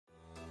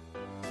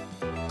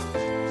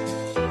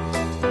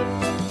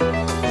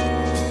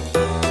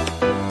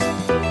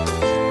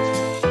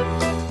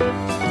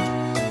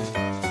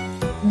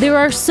There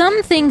are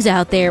some things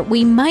out there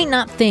we might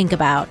not think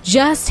about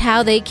just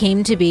how they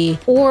came to be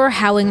or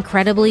how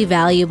incredibly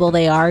valuable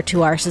they are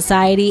to our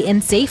society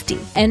and safety.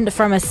 And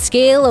from a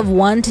scale of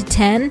 1 to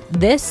 10,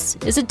 this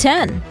is a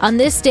 10. On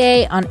this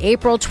day, on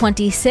April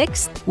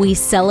 26th, we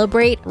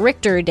celebrate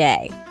Richter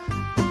Day.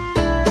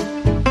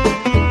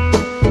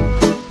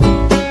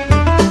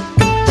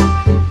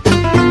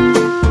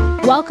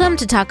 Welcome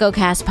to Taco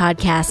Cast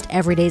Podcast,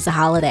 Every Day's a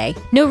Holiday.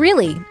 No,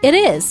 really, it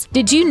is.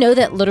 Did you know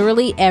that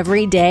literally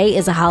every day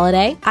is a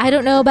holiday? I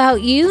don't know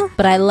about you,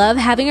 but I love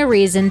having a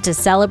reason to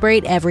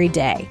celebrate every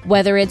day.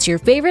 Whether it's your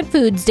favorite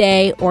foods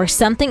day or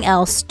something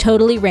else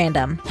totally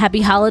random. Happy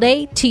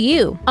holiday to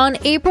you. On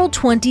April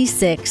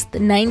 26th,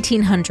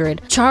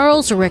 1900,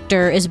 Charles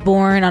Richter is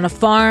born on a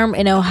farm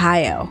in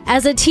Ohio.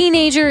 As a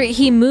teenager,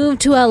 he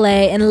moved to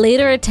LA and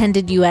later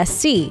attended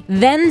USC,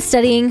 then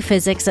studying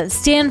physics at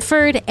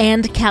Stanford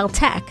and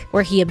Caltech,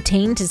 where he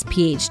obtained his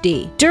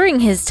PhD. During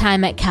his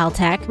time at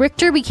Caltech,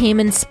 Richter became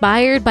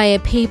inspired by a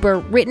paper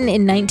written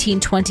in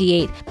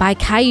 1928 by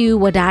Kaiu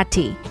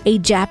Wadati, a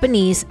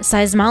Japanese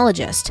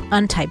seismologist,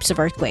 on types of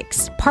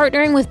earthquakes.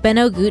 Partnering with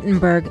Benno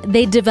Gutenberg,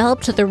 they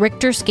developed the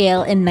Richter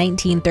scale in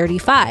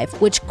 1935,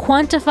 which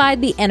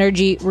quantified the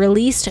energy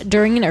released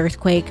during an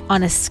earthquake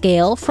on a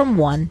scale from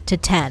 1 to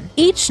 10.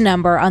 Each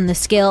number on the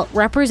scale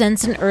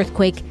represents an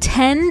earthquake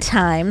 10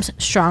 times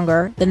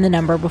stronger than the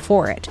number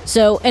before it.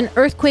 So an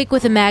earthquake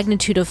with a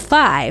magnitude of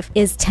 5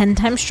 is 10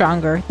 times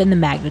stronger than the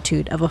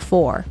magnitude of a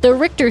 4. The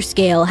Richter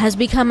scale has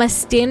become a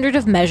standard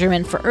of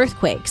measurement for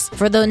earthquakes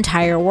for the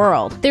entire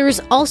world. There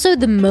is also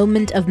the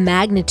moment of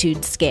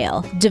magnitude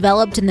scale,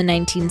 developed in the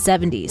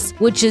 1970s,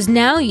 which is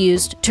now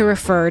used to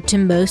refer to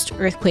most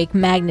earthquake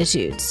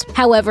magnitudes.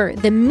 However,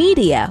 the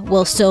media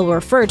will still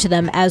refer to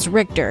them as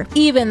Richter,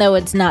 even though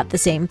it's not the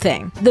same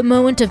thing. The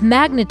moment of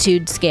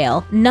magnitude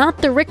scale, not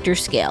the Richter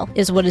scale,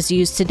 is what is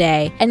used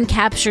today and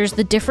captures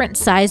the different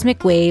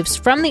seismic waves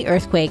from the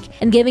earthquake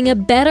and giving a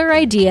better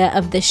idea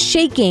of the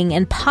shaking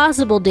and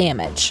possible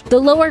damage. The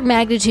lower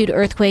magnitude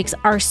earthquakes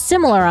are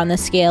similar on the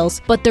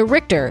scales, but the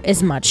Richter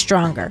is much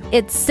stronger.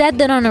 It's said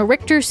that on a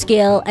Richter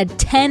scale, a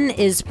 10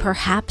 is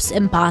perhaps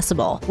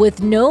impossible,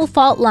 with no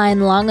fault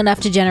line long enough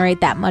to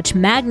generate that much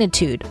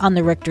magnitude on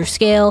the Richter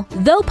scale,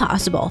 though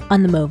possible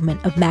on the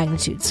moment of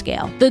magnitude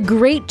scale. The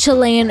Great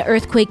Chilean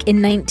Earthquake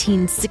in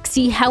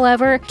 1960,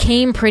 however,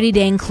 came pretty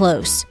dang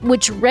close,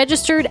 which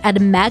registered at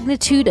a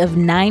magnitude of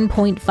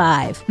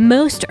 9.5.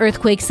 Most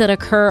earthquakes that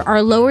occur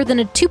are lower than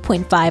a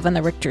 2.5 on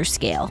the Richter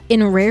scale,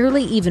 and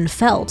rarely even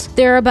felt.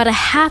 There are about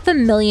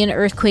 500,000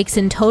 earthquakes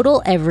in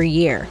total every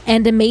year,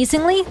 and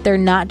amazingly, they're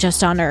not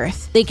just on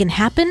Earth. They can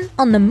happen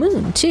on the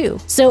moon, too.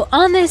 So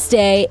on this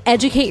day,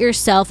 educate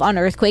yourself on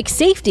earthquake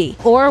safety,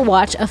 or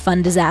watch a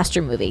fun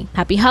disaster movie.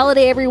 Happy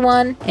holiday,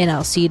 everyone, and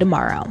I'll see you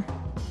tomorrow.